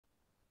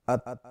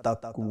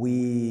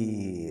At-Takwir.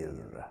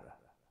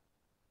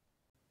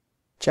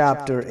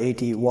 Chapter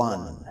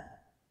 81.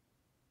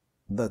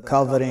 The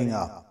Covering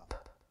Up.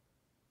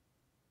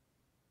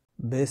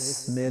 Bismillahir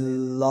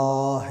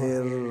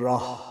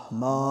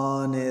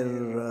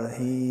Rahmanir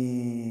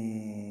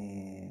Rahim.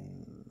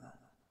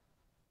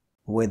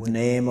 With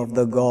name of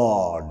the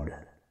God,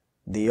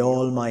 the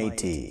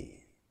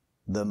Almighty,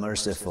 the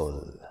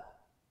Merciful.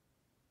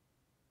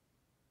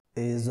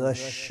 Iza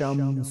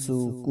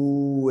Shamsu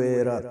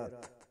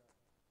Kuwirat.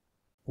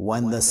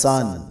 When the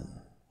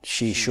sun,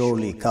 she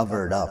surely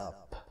covered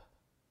up.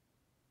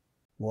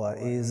 Wa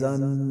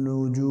izan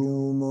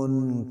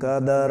nujumun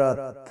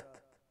kadarat.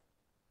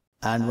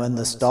 And when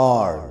the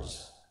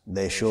stars,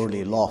 they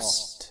surely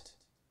lost.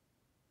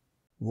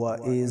 Wa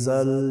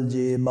izal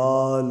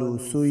jibalu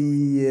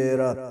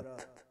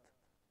suyirat.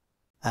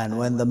 And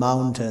when the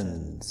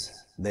mountains,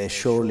 they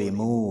surely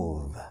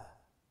move.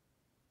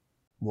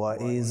 Wa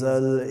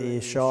izal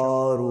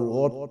isharu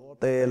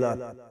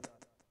uttilat.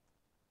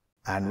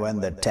 And when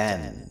the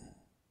 10,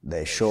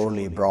 they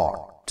surely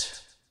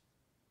brought.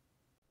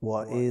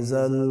 Wa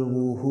izal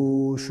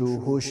wuhushu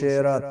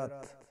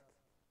hushirat.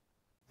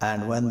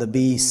 And when the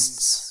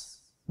beasts,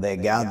 they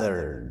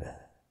gathered.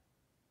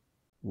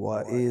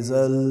 Wa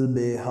izal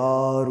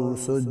biharu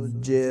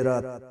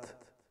sujjirat.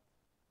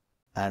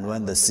 And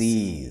when the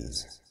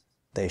seas,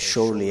 they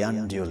surely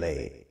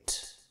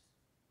undulate.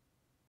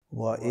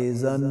 Wa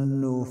izan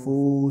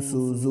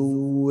nufusu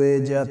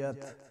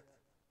zuwijat.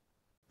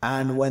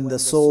 And when the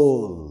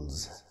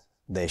souls,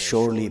 they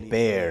surely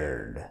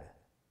paired.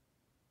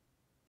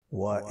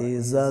 Wa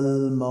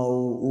izal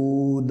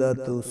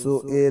maw'udatu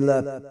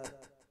su'ilat.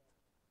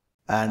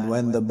 And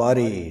when the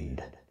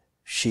buried,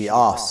 she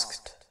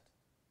asked,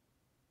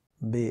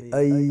 Bi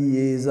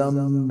ayyi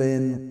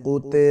zambin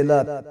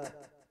qutilat.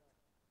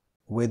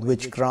 With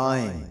which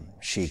crime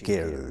she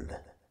killed.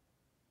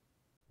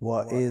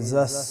 Wa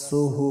izas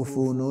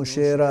suhufu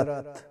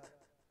nushirat.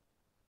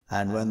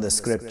 And when the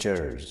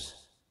scriptures,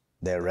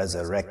 they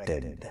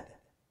resurrected.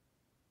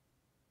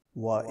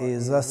 Wa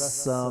izas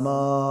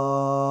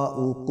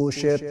sama'u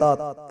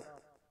kushitat.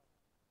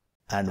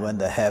 And when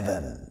the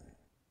heaven,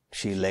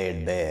 she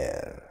laid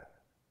bare.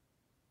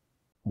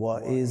 Wa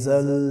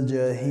izal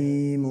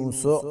jahimu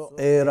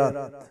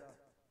su'irat.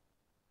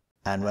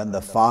 And when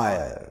the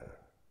fire,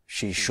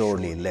 she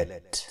surely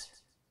lit.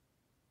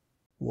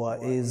 Wa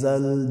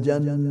izal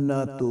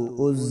jannatu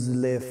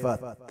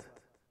uzlifat.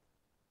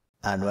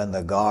 And when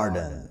the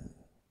garden,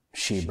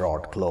 she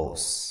brought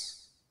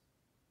close.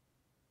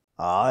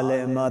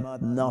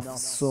 Alimat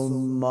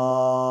nafsum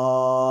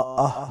ma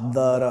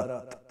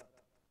ahdarat.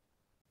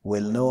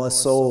 Will know a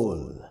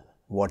soul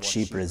what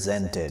she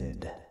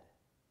presented.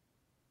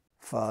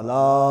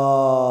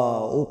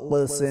 Fala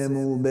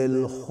uqsimu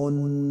bil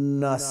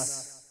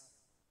khunnas.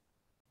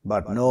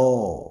 But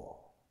no,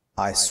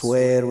 I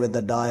swear with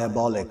the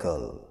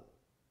diabolical.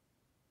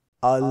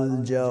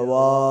 Al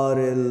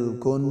jawaril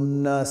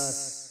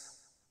kunnas.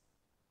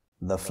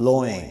 The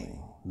flowing,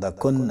 the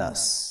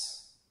kunnas.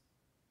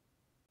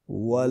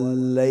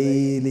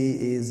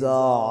 Wal-layli iza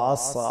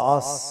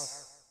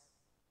as'as.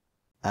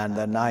 And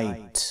the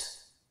night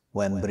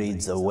when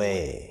breathes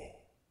away.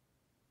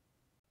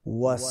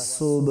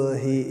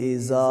 Was-subhi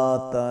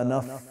iza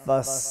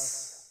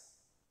tanaffas.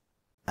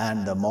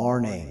 And the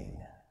morning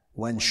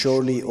when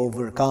surely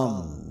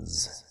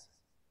overcomes.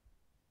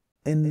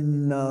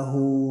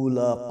 Innahu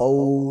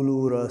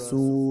laqawlu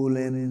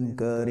rasulin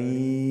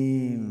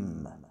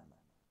kareem.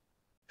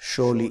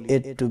 Surely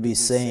it to be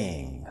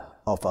saying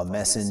of a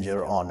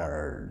messenger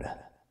honored.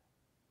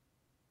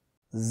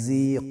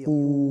 Zi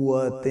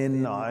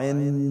quwwatin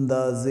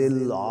inda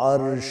zil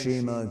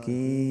arshi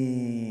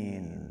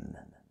makeen.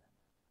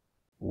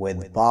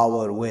 With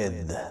power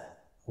with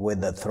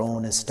the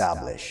throne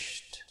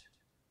established.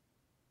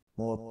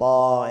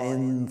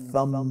 Muta'in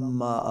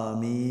thamma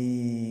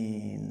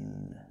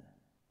ameen.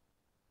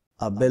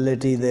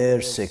 Ability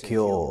there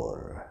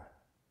secure.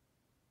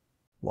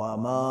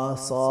 وَمَا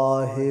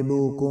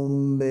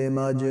صَاحِبُكُمْ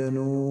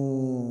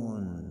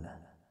بِمَجْنُونَ.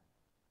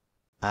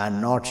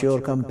 And not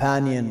your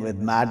companion with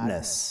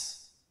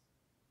madness.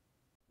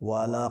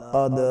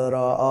 وَلَقَدْ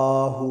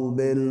رَآهُ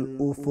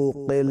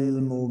بِالْأُفُقِ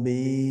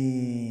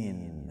الْمُبِينِ.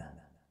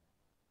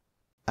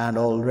 And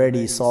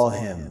already saw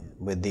him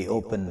with the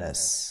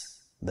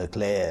openness, the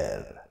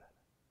clear.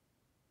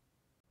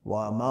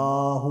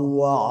 وَمَا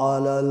هُوَ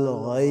عَلَى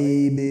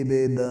الْغَيْبِ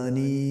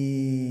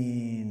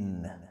بِضَنِينٍ.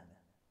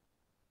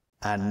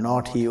 And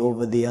not he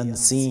over the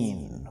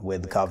unseen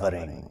with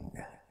covering.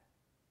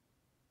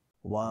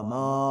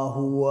 وَمَا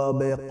هُوَ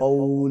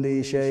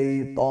بِقَوْلِ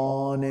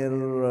شَيْطَانٍ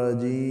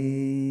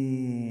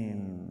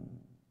رَجِيمٍ.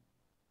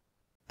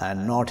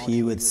 And not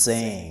he with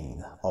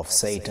saying of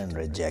Satan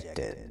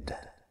rejected.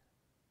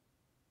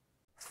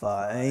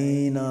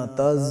 فَأَيْنَ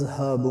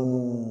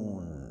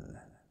تَذْهَبُونَ.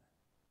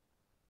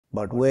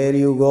 But where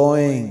you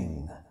going?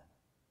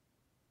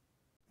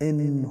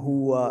 In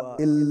huwa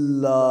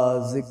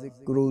illa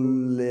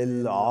zikrul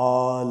lil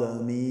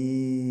alameen.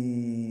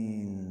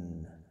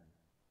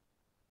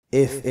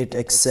 if it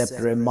accept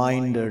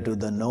reminder to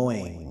the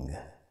knowing.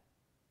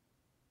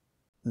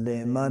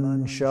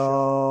 لِمَنْ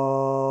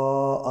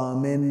شَاءَ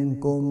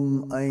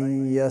مِنْكُمْ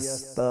أَنْ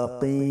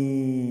يَسْتَقِيمَ,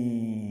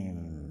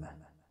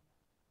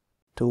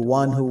 to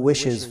one who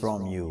wishes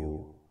from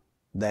you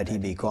that he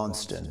be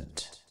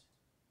constant.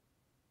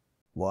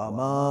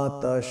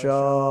 وَمَا تَشَاءُونَ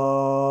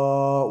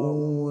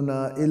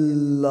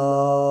إِلَّا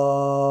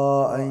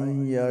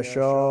أَن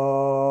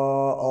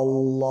يَشَاءَ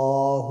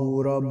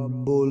اللَّهُ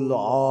رَبُّ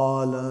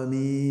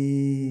الْعَالَمِينَ.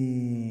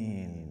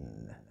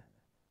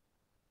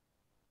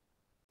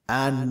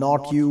 And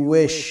not you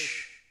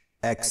wish,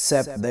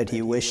 except that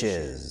he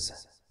wishes,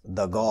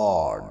 the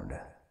God,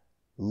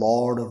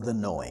 Lord of the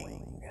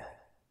knowing.